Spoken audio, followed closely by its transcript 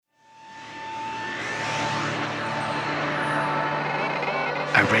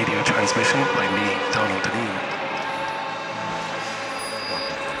radio transmission by me, Donald Deneen.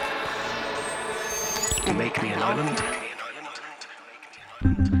 Make me an island.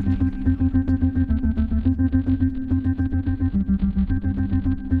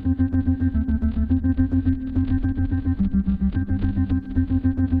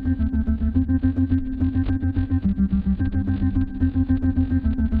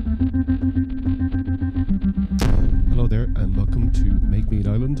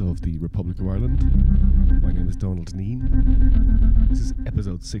 Of the Republic of Ireland. My name is Donald Deneen. This is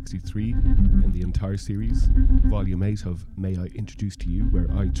episode 63 in the entire series, volume 8 of May I Introduce to You, where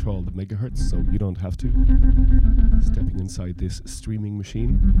I trawl the megahertz so you don't have to. Stepping inside this streaming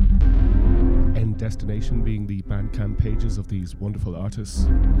machine. End destination being the Bandcamp pages of these wonderful artists.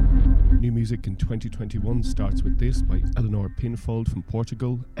 New music in 2021 starts with this by Eleanor Pinfold from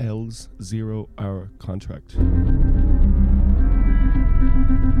Portugal, L's 0 Hour Contract.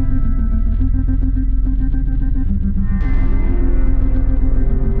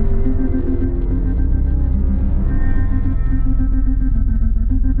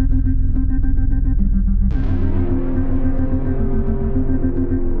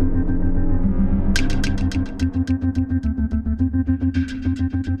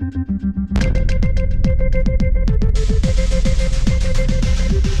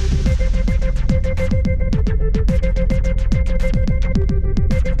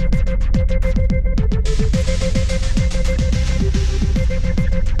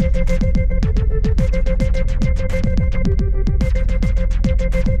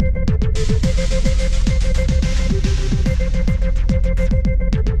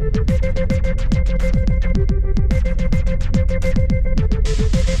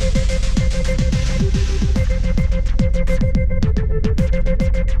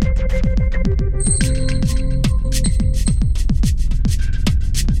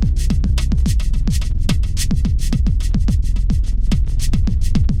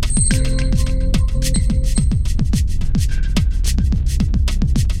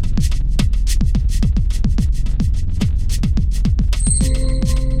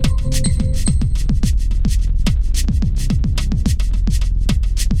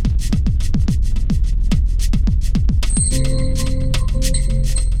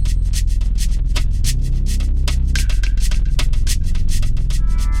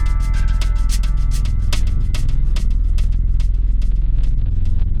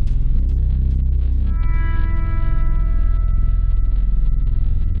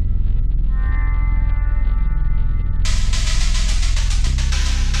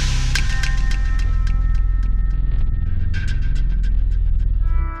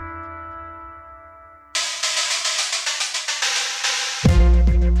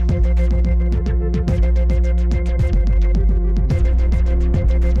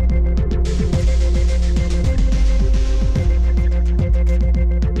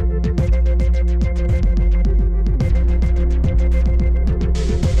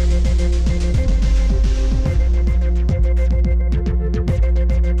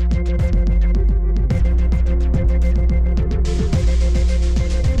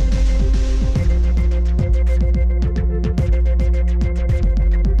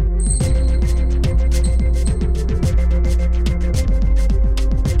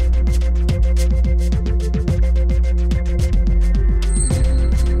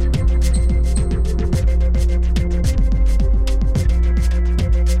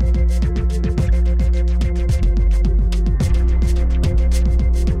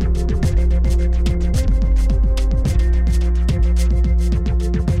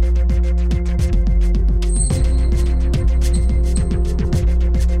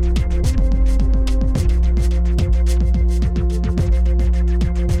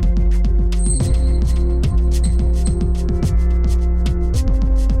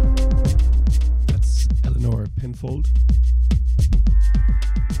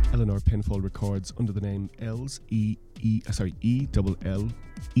 Records under the name L's E-double-L-E-S-E,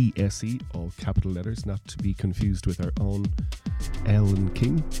 all capital letters, not to be confused with our own Ellen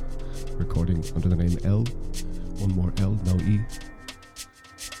King, recording under the name L, one more L, no E.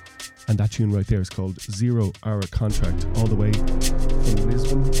 And that tune right there is called 0 Hour Contract, all the way from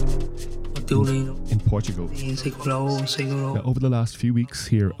Lisbon in Portugal. Now, over the last few weeks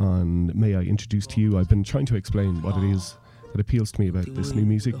here on May I Introduce to You, I've been trying to explain what it is that appeals to me about this new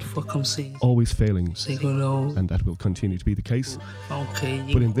music, always failing, and that will continue to be the case.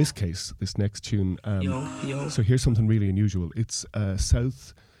 But in this case, this next tune, so here's something really unusual. It's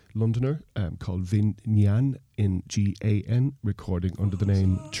South Londoner called Vin Nyan in GAN, recording under the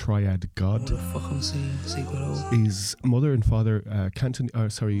name Triad God. His mother and father,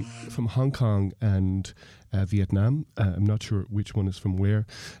 from Hong Kong and Vietnam. I'm not sure which one is from where.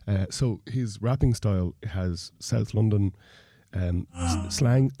 So his rapping style has South London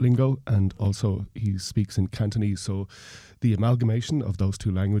slang lingo, and also he speaks in Cantonese. So the amalgamation of those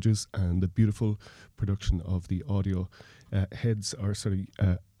two languages and the beautiful production of the audio heads are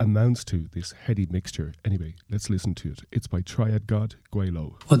amounts to this heady mixture. Anyway, let's listen to it. It's by Triad God,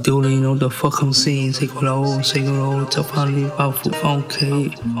 Guaylo. 我丟你腦度 fucking 線，四個佬，四個佬執返啲包袱返屋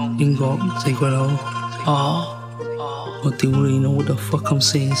企，英國四個佬啊！我屌你腦度 fucking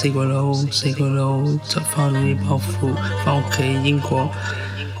線，四個佬，四個佬執返啲包袱返屋企，英國。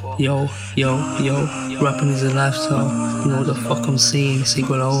Yo, rapping is a lifestyle. You know the fuck I'm saying,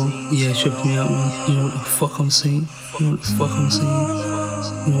 secret low. Yeah, trip me up, man. You know the fuck I'm saying. You know the fuck I'm saying.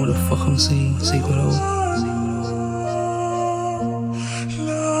 You know the fuck I'm saying, secret low.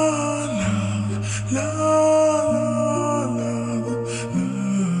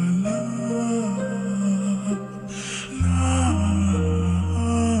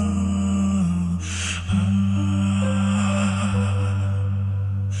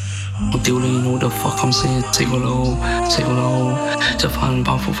 What do you know the fuck I'm saying? Take a low, just find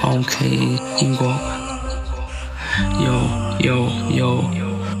powerful phone K, Ingo. Yo,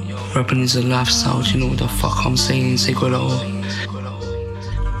 rapping is a lifestyle, you know what the fuck I'm saying? Take a low,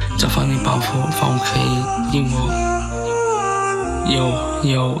 just find powerful phone K, Ingo.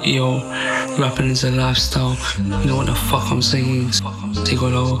 Yo, rapping is a lifestyle, you know what the fuck I'm saying? Take a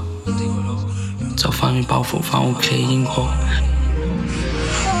low, just find powerful phone K, Ingo.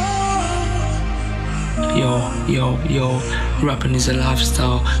 Yo, rapping is a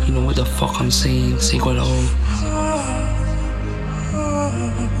lifestyle, you know what the fuck I'm saying, say what low.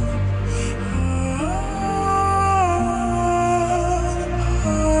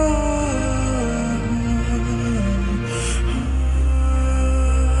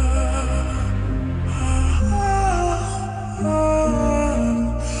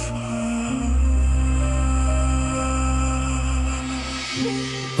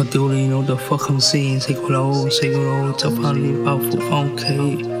 What do you know the fuck I'm saying? Say what low, just find the powerful phone K,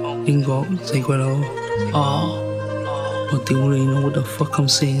 Ingo, say what low. What do you know the fuck I'm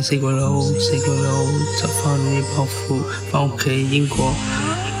saying? Say what low, just find the powerful phone K, Ingo.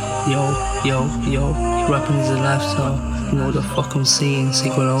 Yo, rapping is a lifestyle. You know the fuck I'm saying? Say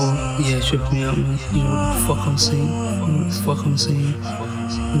what low. Yeah, trip me up, man. You know the fuck I'm saying. You know the fuck I'm saying.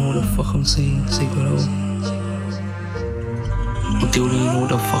 You know the fuck I'm saying. Say what low. What do you know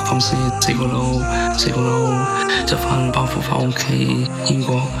the fuck I'm saying? Take a low, just find powerful phone K,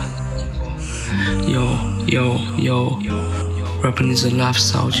 Ingo. Yo, rapping is a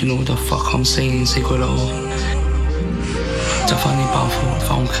lifestyle, you know what the fuck I'm saying? Take a low, just find powerful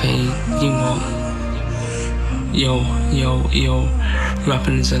phone K, Ingo. Yo,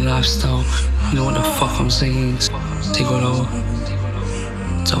 rapping is a lifestyle, you know what the fuck I'm saying? Take a low,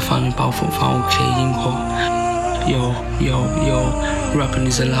 just find powerful phone K, Ingo. Yo, rapping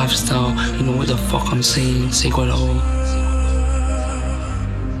is a lifestyle, you know what the fuck I'm saying, say what low.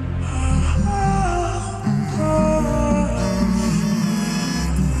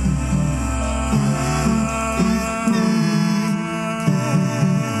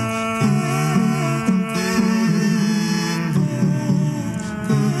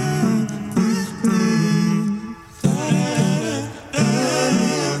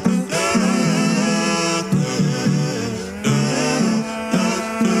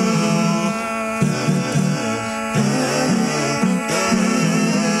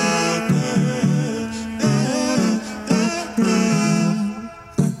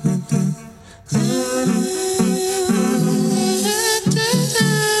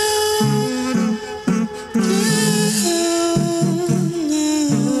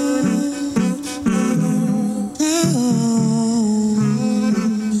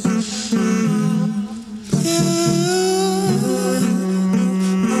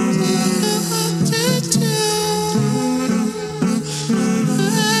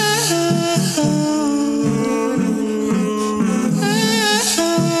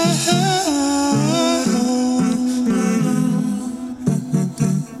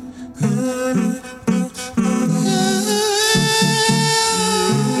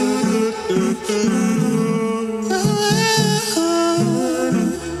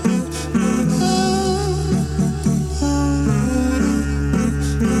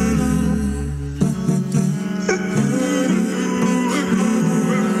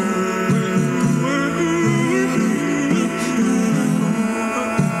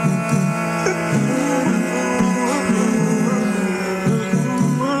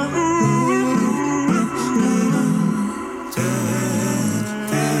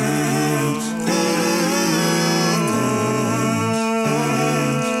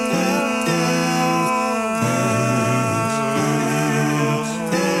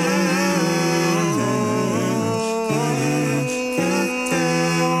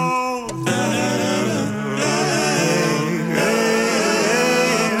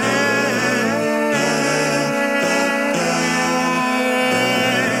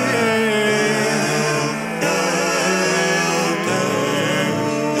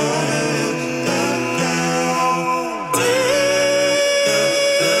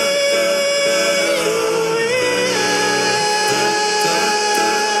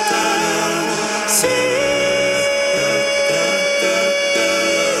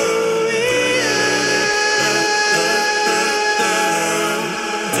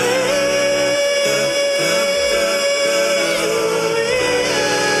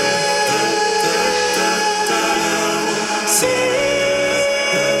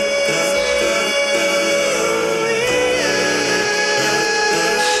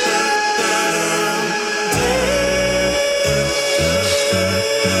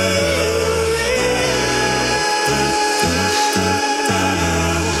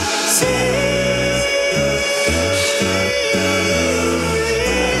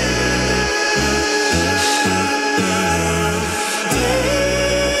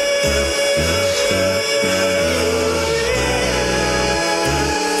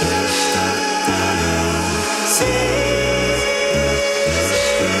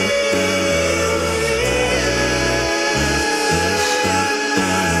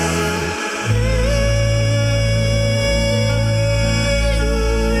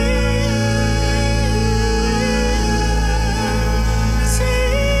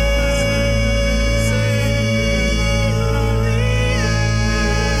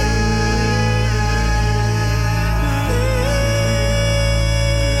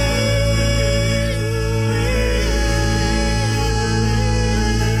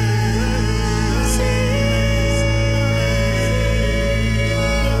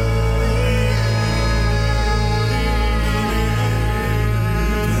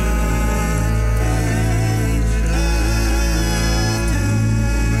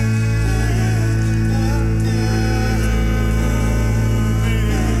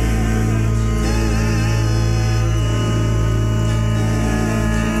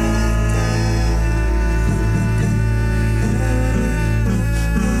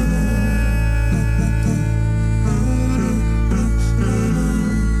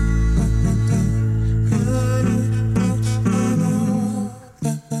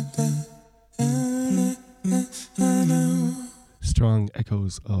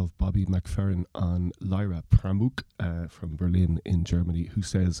 echoes of Bobby McFerrin on Lyra Pramuk from Berlin in Germany, who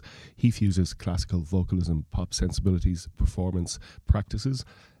says he fuses classical vocalism, pop sensibilities, performance practices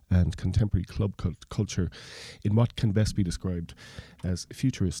and contemporary club culture in what can best be described as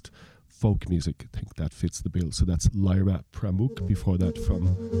futurist folk music. I think that fits the bill. So that's Lyra Pramuk. Before that, from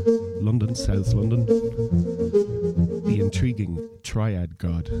London, South London, the intriguing Triad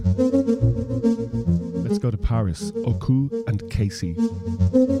God. Let's go to Paris. Oku and Casey.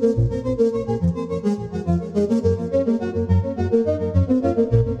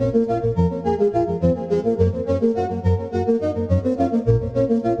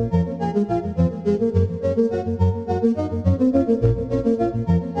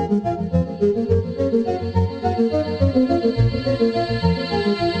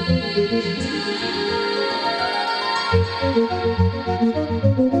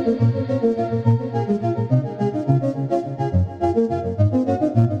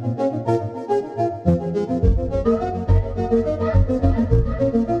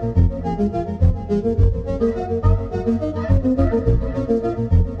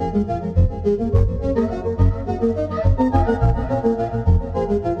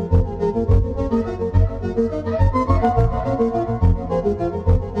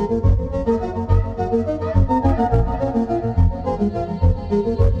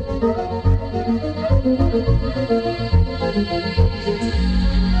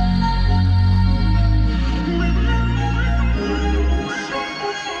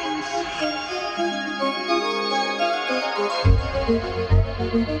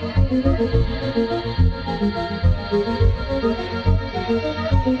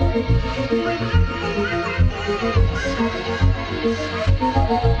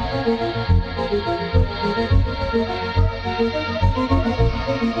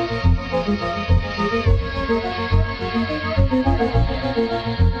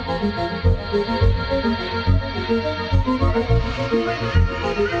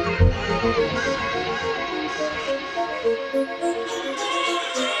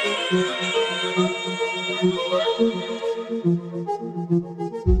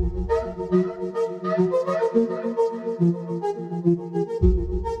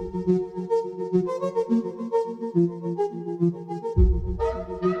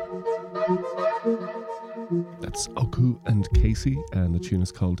 That's Oku and Casey, and the tune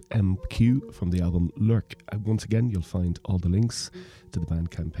is called MQ from the album Lurk. Once again, you'll find all the links to the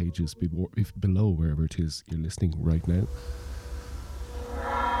Bandcamp pages below wherever it is you're listening right now.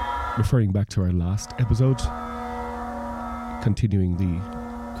 Referring back to our last episode, continuing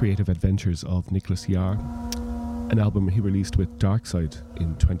the creative adventures of Nicholas Yar, an album he released with Darkside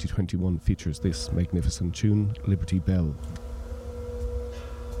in 2021 features this magnificent tune, Liberty Bell.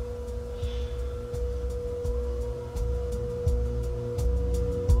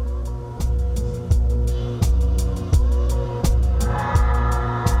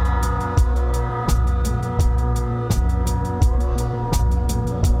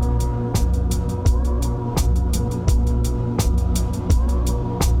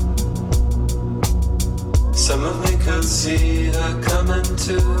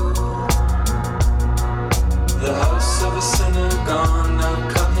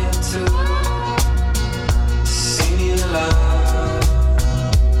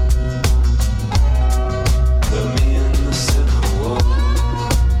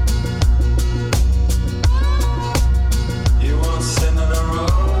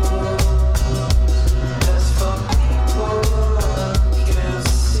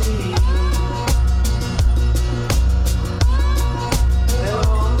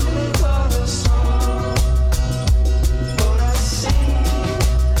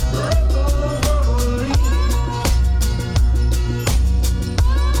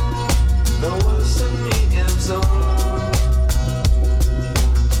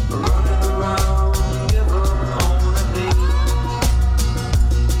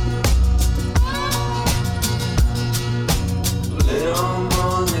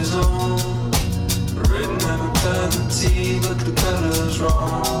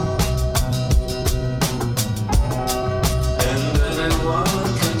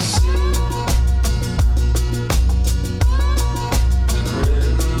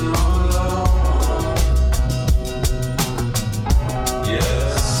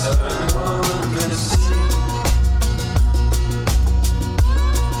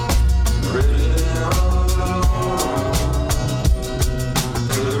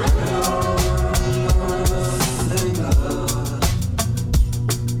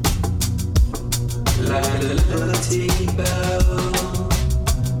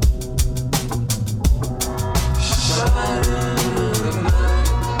 Shining in the night.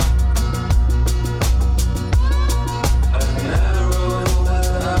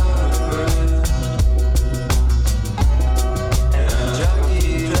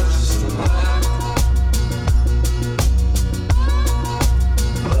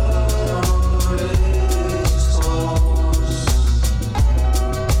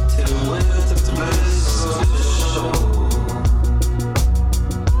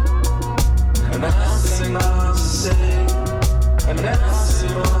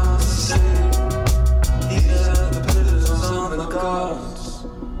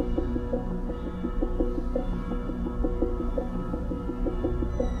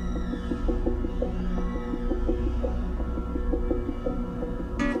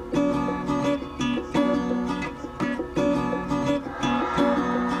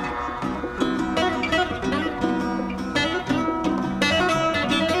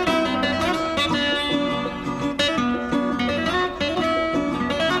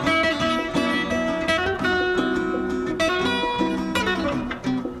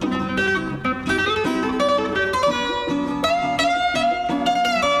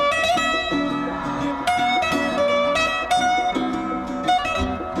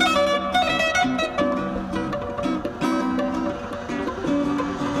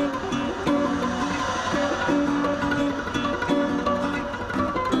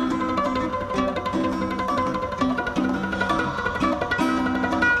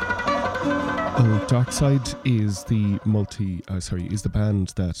 Darkside is the is the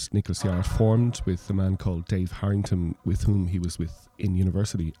band that Nicholas Yard formed with a man called Dave Harrington, with whom he was with in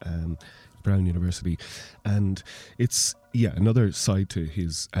university, Brown University, and it's another side to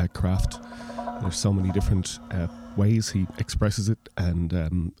his craft. There's so many different ways he expresses it,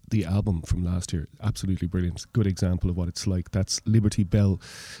 and the album from last year, absolutely brilliant. Good example of what it's like. That's Liberty Bell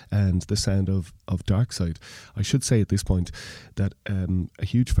and the sound of Darkside. I should say at this point that a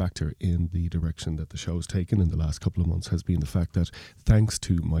huge factor in the direction that the show's taken in the last couple of months has been the fact that, thanks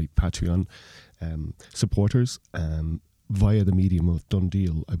to my Patreon supporters, via the medium of Done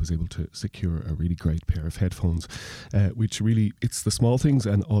Deal, I was able to secure a really great pair of headphones, which really, it's the small things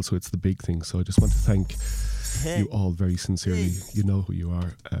and also it's the big things. So I just want to thank you all very sincerely. You know who you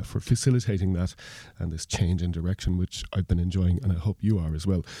are, for facilitating that and this change in direction, which I've been enjoying, and I hope you are as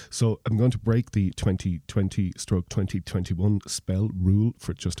well. So I'm going to break the 2020/2021 spell rule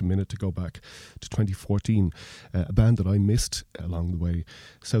for just a minute to go back to 2014, a band that I missed along the way,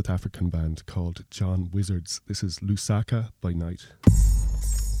 South African band called John Wizards. This is Lusaka by Night.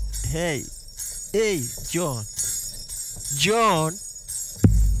 Hey, John,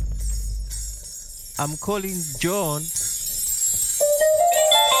 I'm calling John.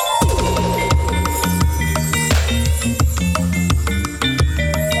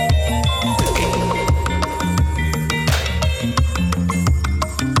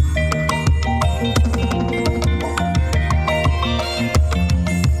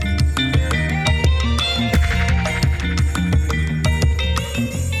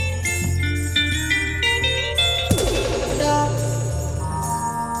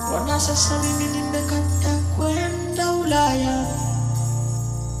 Sasa mimi nimekata kwenda Ulaya.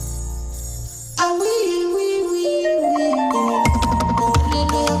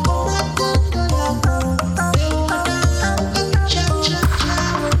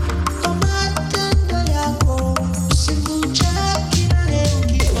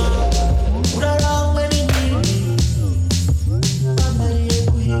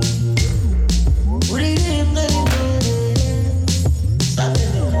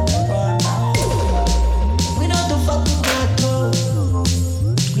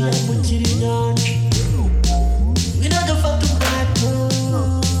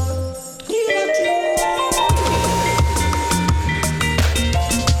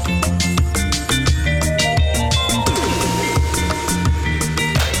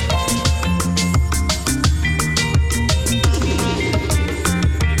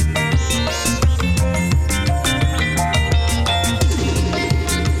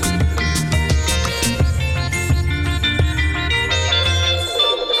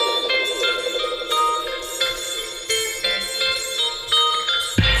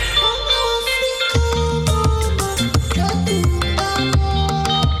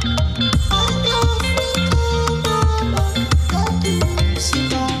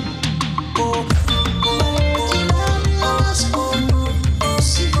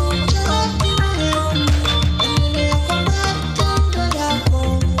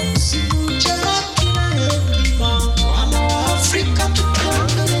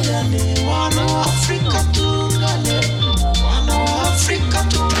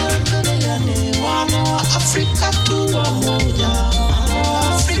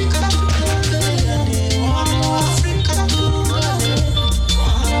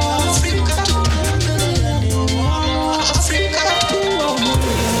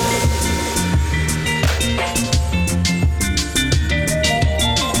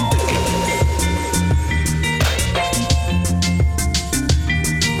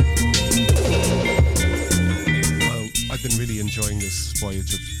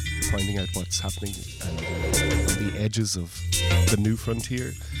 Of the new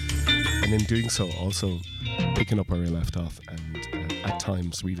frontier, and in doing so also picking up where I left off, and at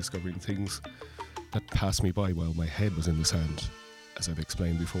times rediscovering things that passed me by while my head was in the sand, as I've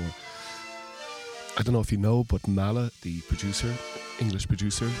explained before. I don't know if you know, but Mala, the producer, English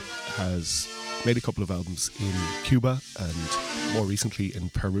producer, has made a couple of albums in Cuba and more recently in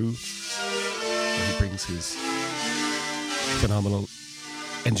Peru, where he brings his phenomenal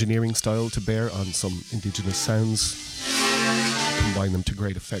engineering style to bear on some indigenous sounds, combine them to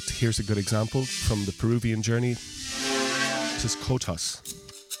great effect. Here's a good example from the Peruvian journey. This is Cotas.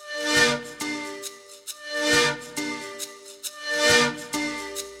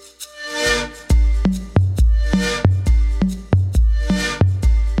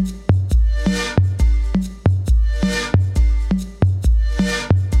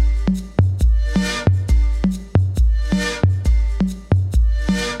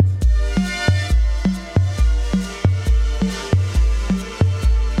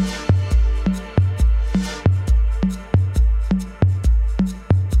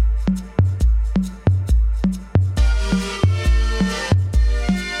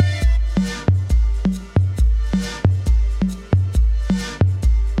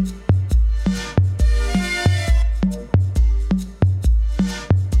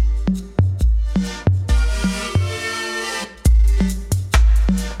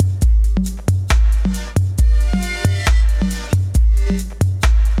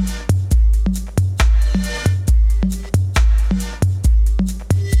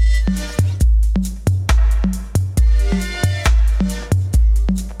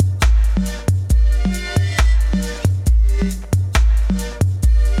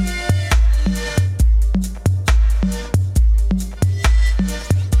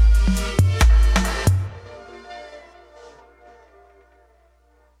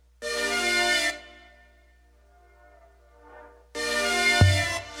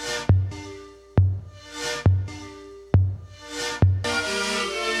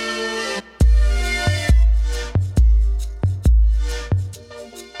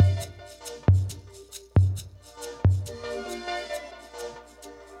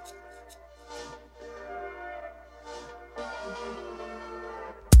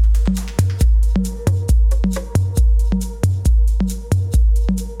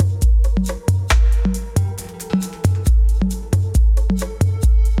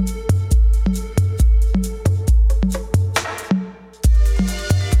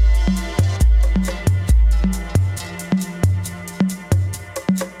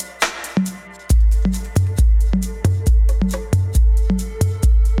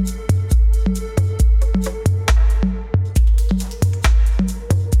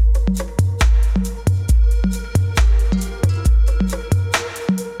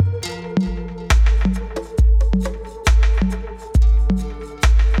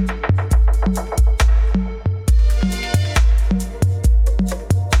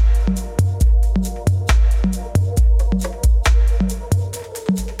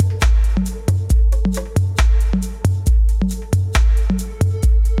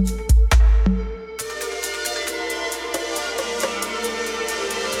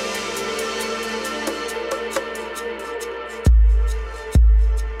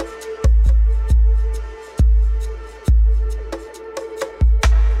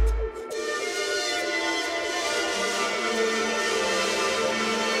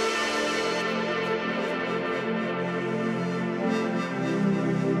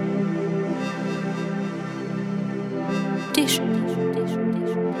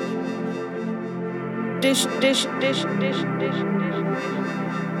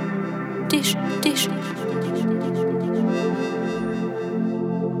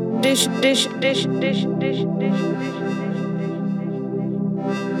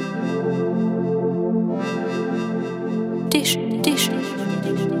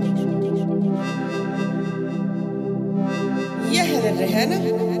 Jeg hedder Rehanna,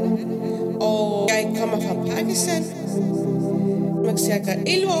 og jeg kommer fra Pakistan. Jeg er cirka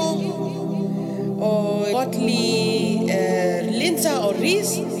 11 år, og jeg godt lide linser og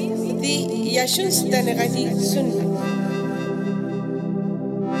ris, fordi jeg synes, den er rigtig sund.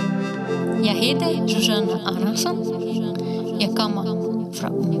 Jeg hedder Susanne Andersen. Jeg kommer fra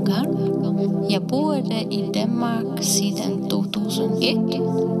Ungarn. Jeg boede i Danmark siden 2001.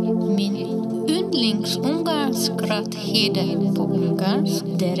 Min yndlingsungarsk ret hedder på ungarsk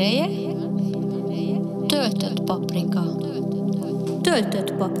dereje. Töltött paprika.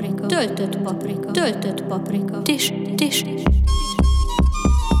 Töltött paprika. Töltött paprika. Töltött paprika. Tisch. Dish. Dish.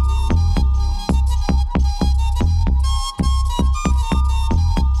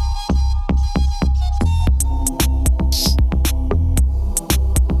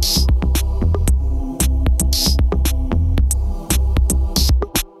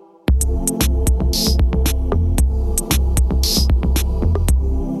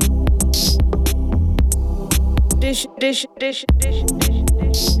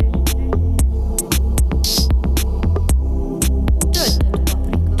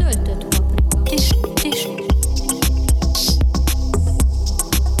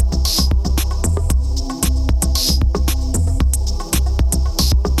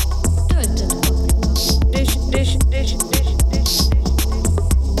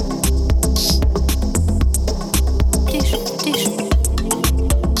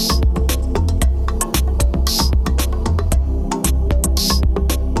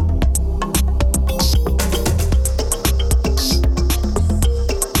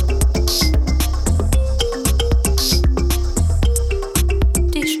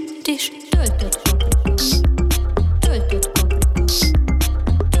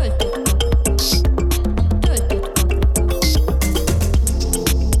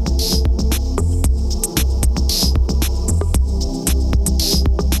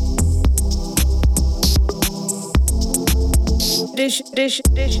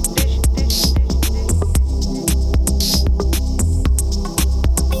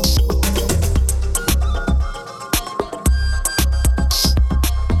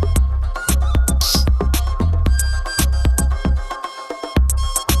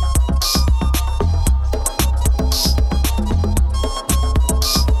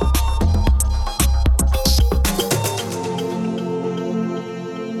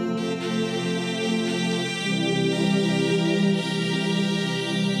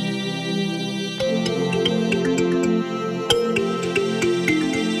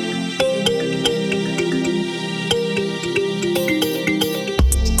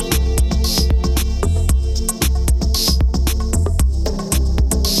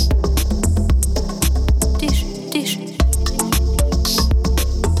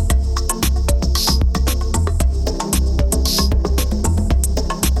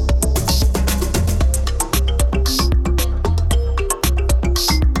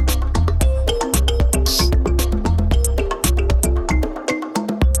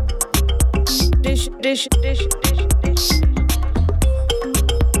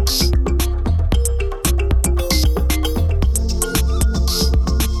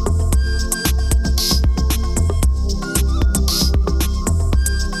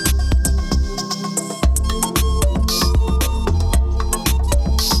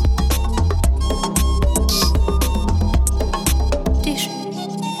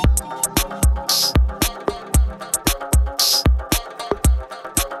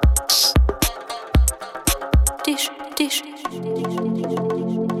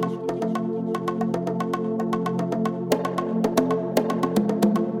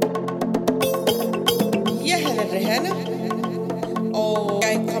 Rehanna, og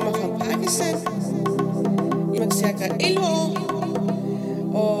jeg kommer fra Pakistan. Jeg er cirka 11 år,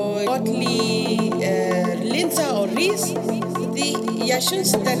 og jeg godt lide linser og ris, fordi jeg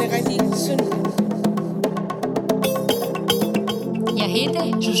synes, den er rigtig sund. Jeg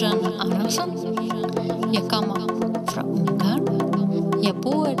hedder Susanne Andersen. Jeg kommer fra Ungarn. Jeg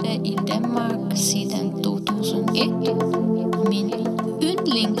boede i Danmark siden 2001. Min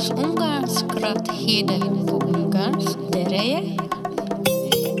yndlingsungarsk ret hedder på ungarsk dereje.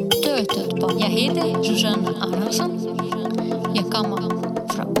 Töltött paprika. Jeg hedder Susanne Andersen. Jeg kommer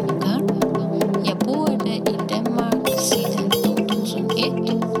fra Ungarn. Jeg boede i Danmark siden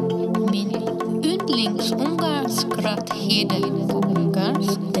Kurat Hede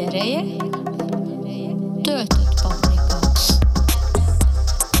Paprikas tereje töltött paprika.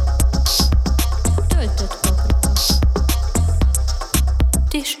 Töltött paprika.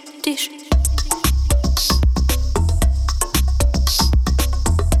 Tis. Dish.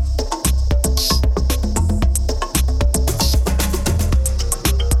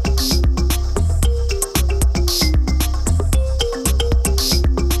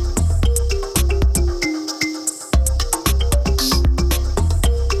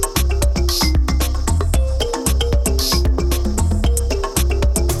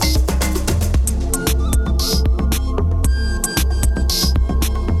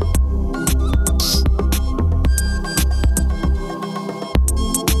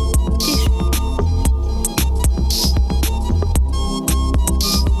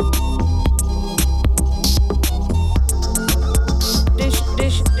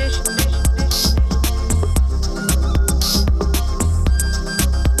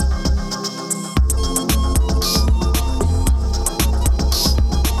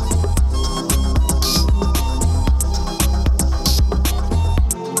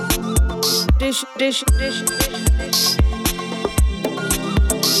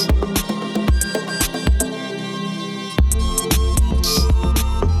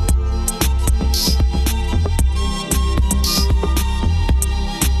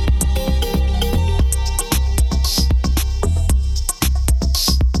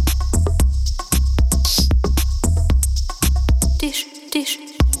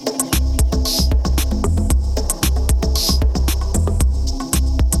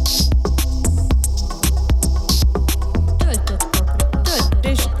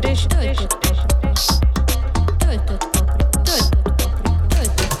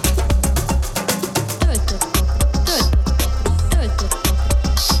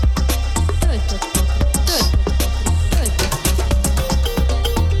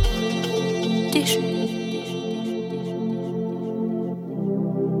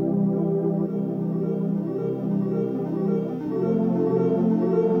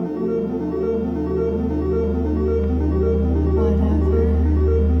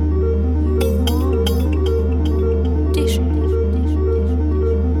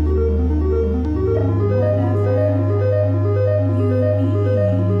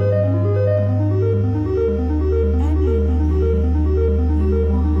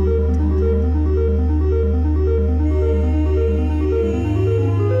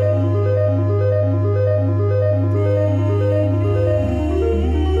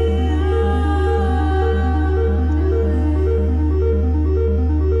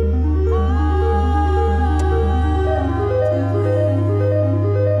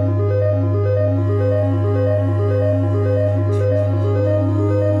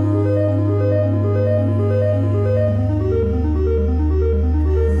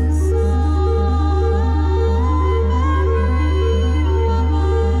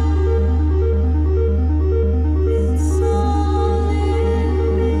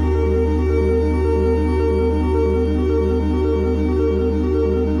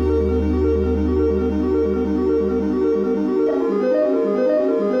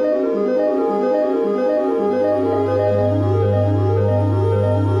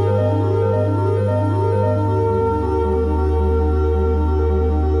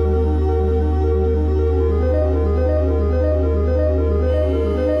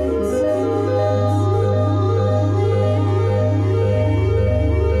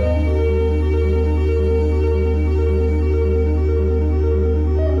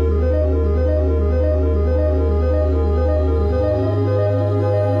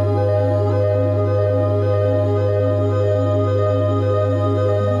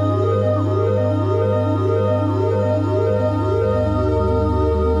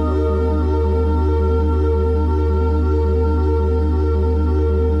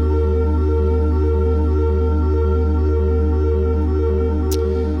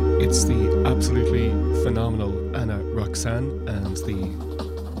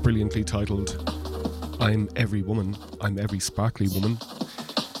 Titled I'm Every Woman, I'm Every Sparkly Woman.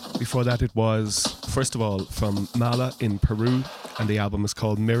 Before that it was, first of all, from Mala in Peru, and the album is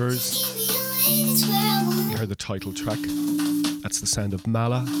called Mirrors. You heard the title track. That's the sound of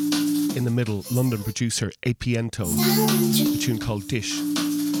Mala. In the middle, London producer Apiento, a tune called Dish.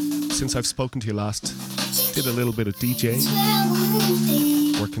 Since I've spoken to you last, did a little bit of DJing,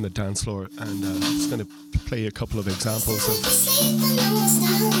 working the dance floor, and I'm just going to play a couple of examples of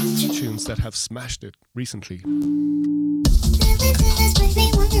tunes that have smashed it recently.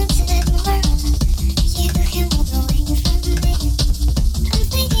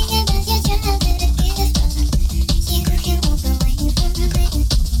 You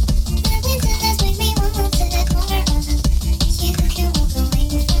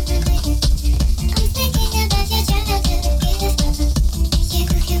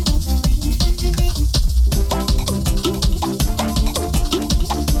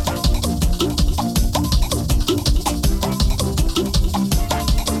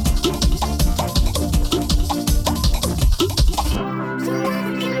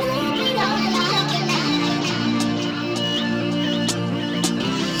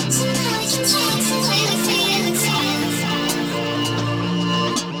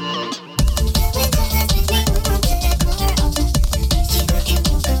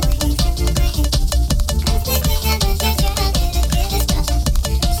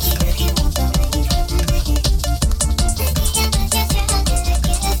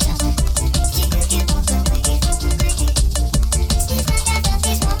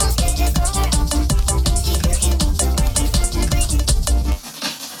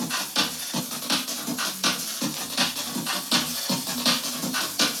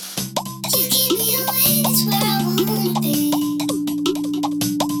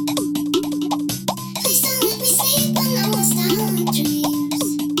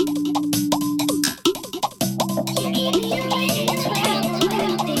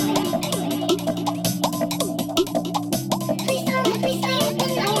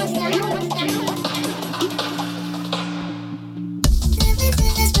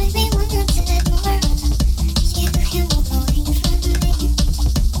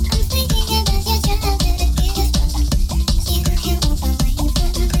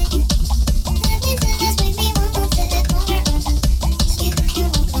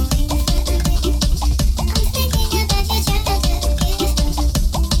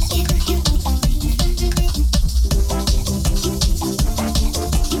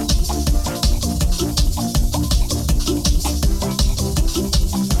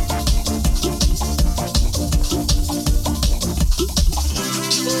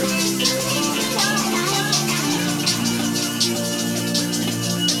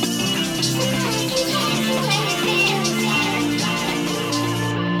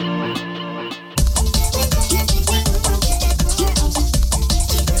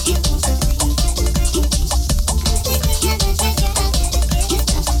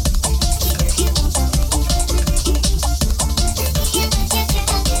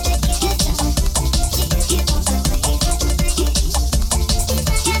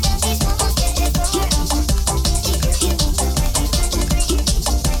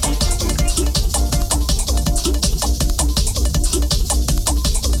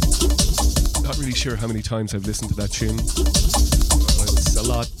really sure how many times I've listened to that tune. It's a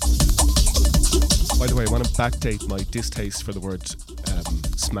lot. By the way, I want to backdate my distaste for the word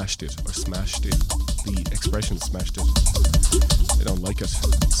smashed it or smashed it. The expression smashed it. I don't like it.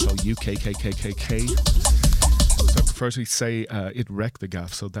 So UKKKKK. So I prefer to say it wrecked the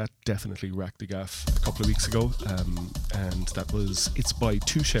gaff. So that definitely wrecked the gaff a couple of weeks ago. And it's by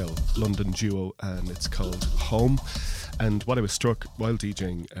Two Shell, London duo, and it's called Home. And what I was struck while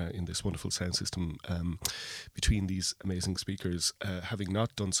DJing in this wonderful sound system between these amazing speakers, having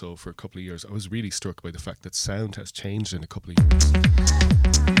not done so for a couple of years, I was really struck by the fact that sound has changed in a couple of years.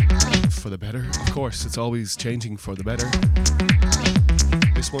 For the better, of course, it's always changing for the better.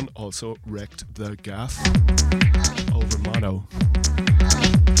 This one also wrecked the gaff over mono.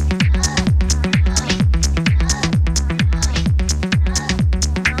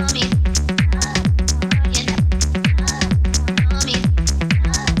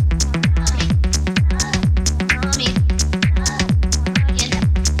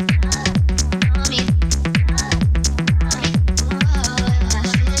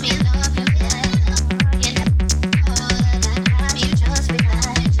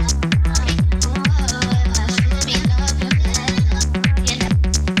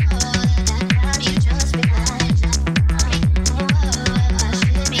 Just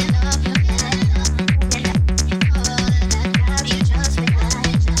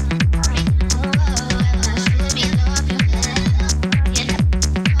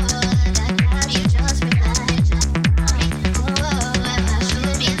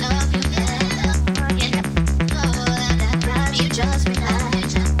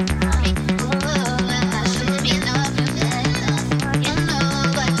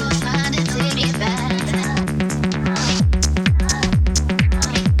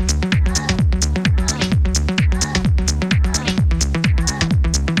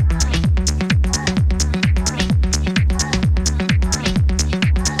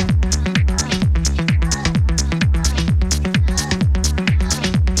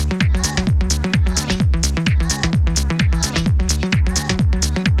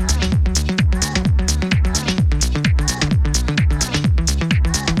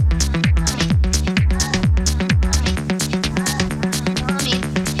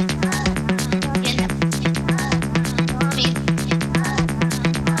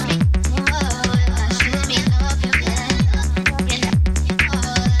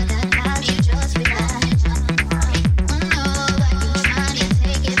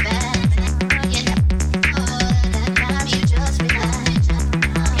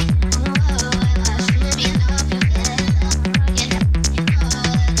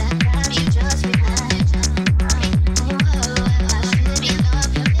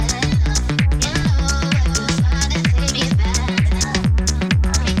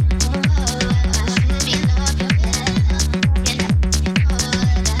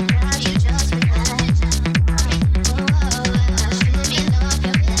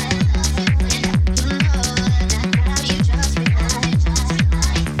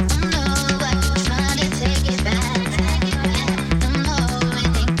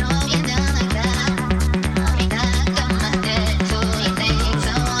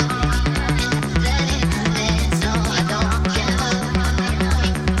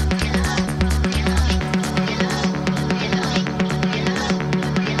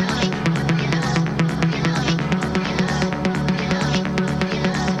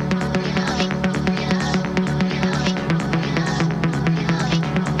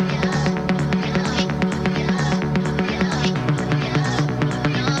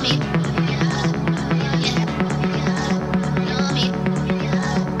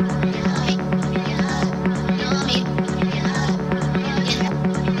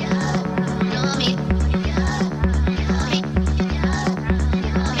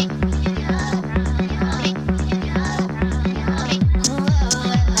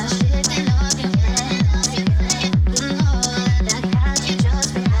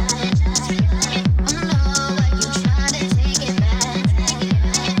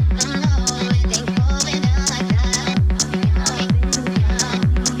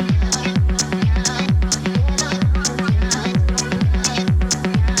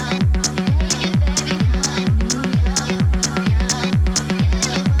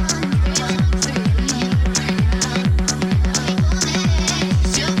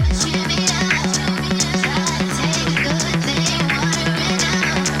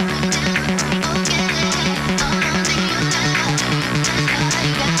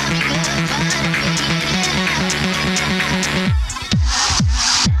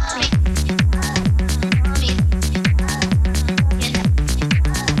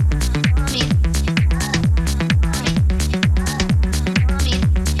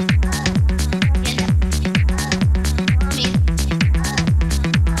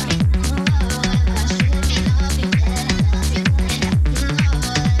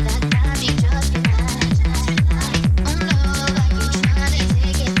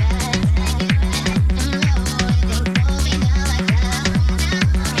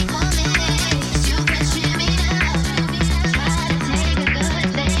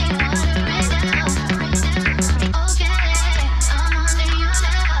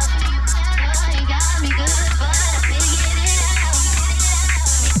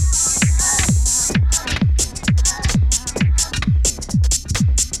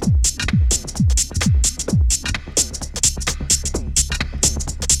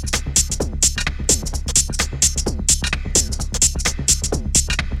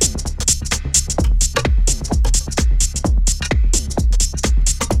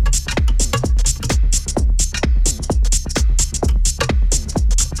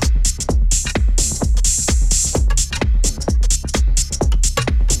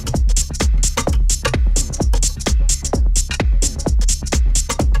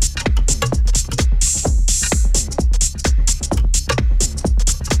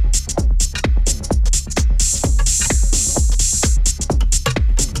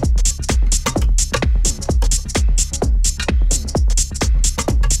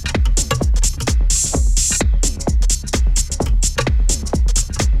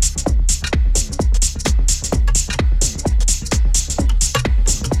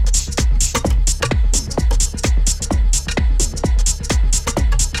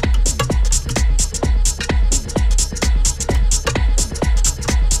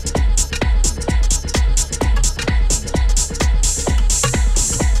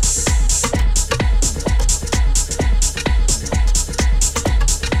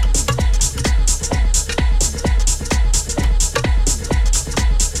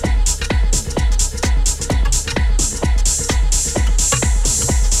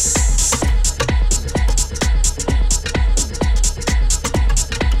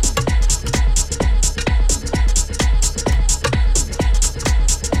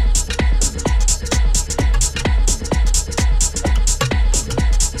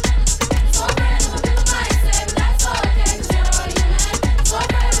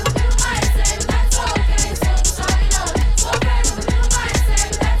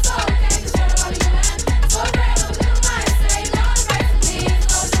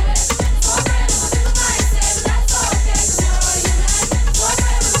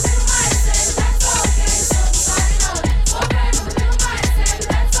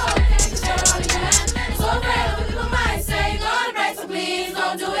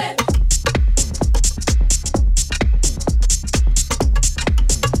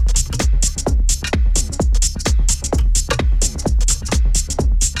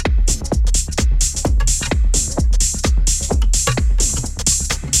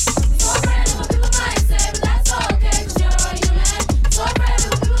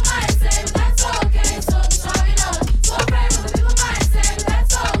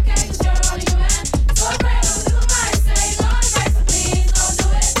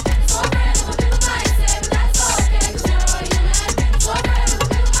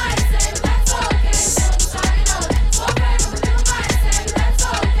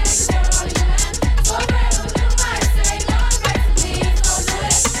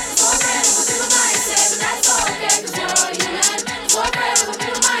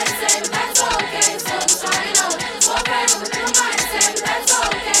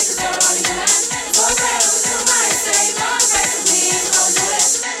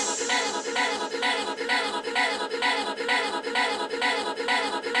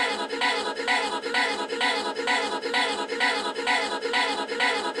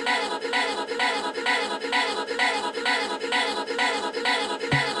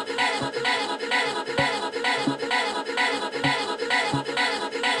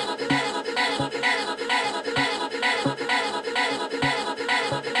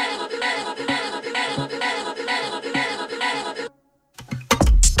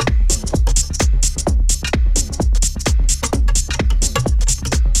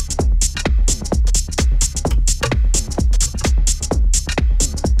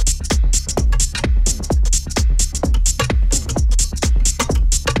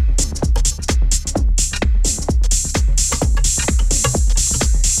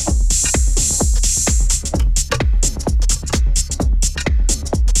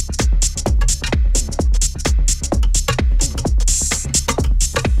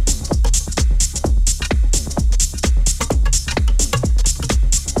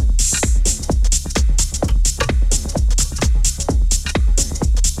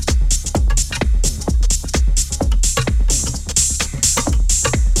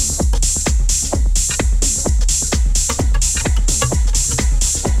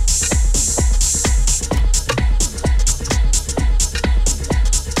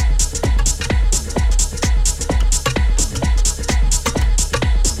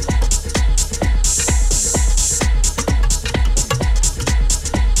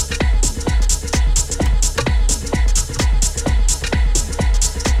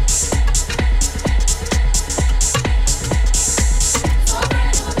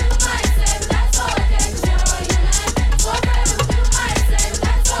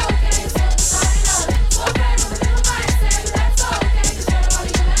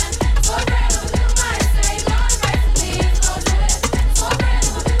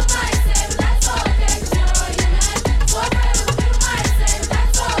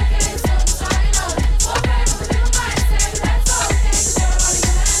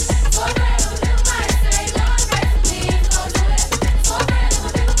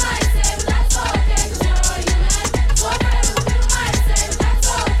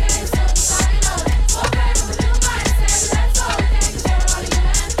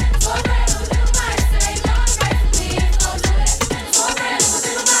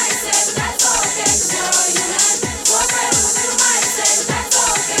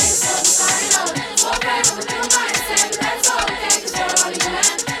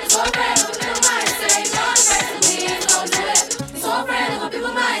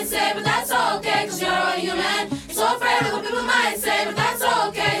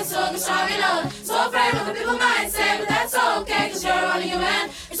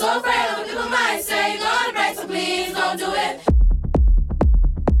please don't do it.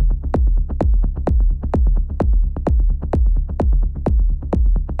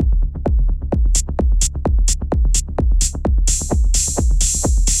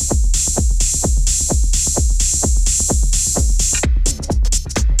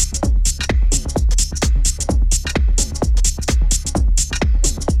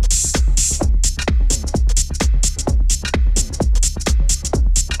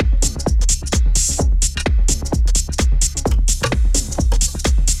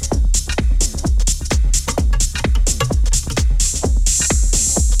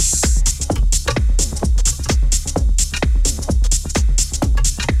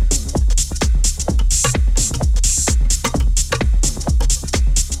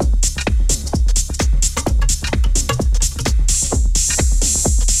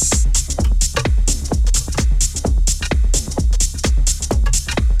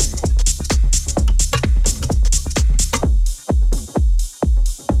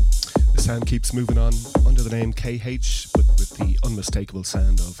 Keeps moving on under the name KH, but with the unmistakable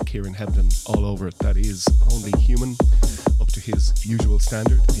sound of Kieran Hebden all over it. That is Only Human, up to his usual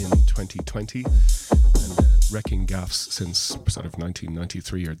standard in 2020, and wrecking gaffs since sort of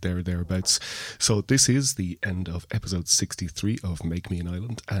 1993 or thereabouts. So this is the end of episode 63 of Make Me an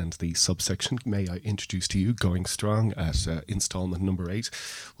Island, and the subsection, may I introduce to you, going strong at installment number 8.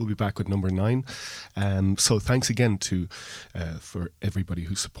 We'll be back with number 9. So thanks again to for everybody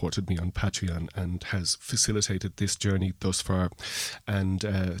who supported me on Patreon and has facilitated this journey thus far,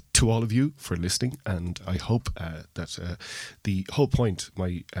 and to all of you for listening. And I hope that the whole point,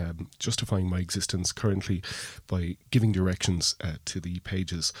 my justifying my existence currently by giving directions to the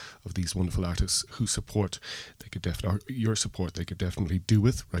pages of these wonderful artists whose support they could your support they could definitely do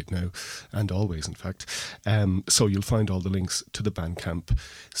with right now and always, in fact. So you'll find all the links to the Bandcamp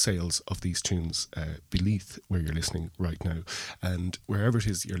sales of these tunes beneath where you're listening right now, and wherever it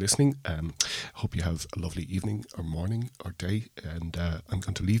is you're listening, hope you have a lovely evening or morning or day, and I'm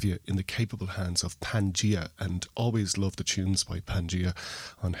going to leave you in the capable hands of Pangea, and always love the tunes by Pangea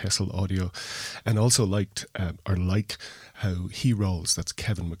on Hessel Audio, and also like how he rolls. That's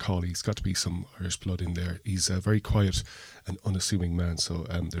Kevin McCauley. He's got to be some Irish blood in there. He's a very quiet and unassuming man, so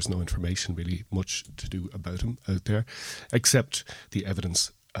there's no information really much to do about him out there, except the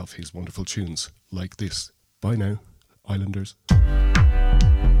evidence of his wonderful tunes like this. Bye now, Islanders.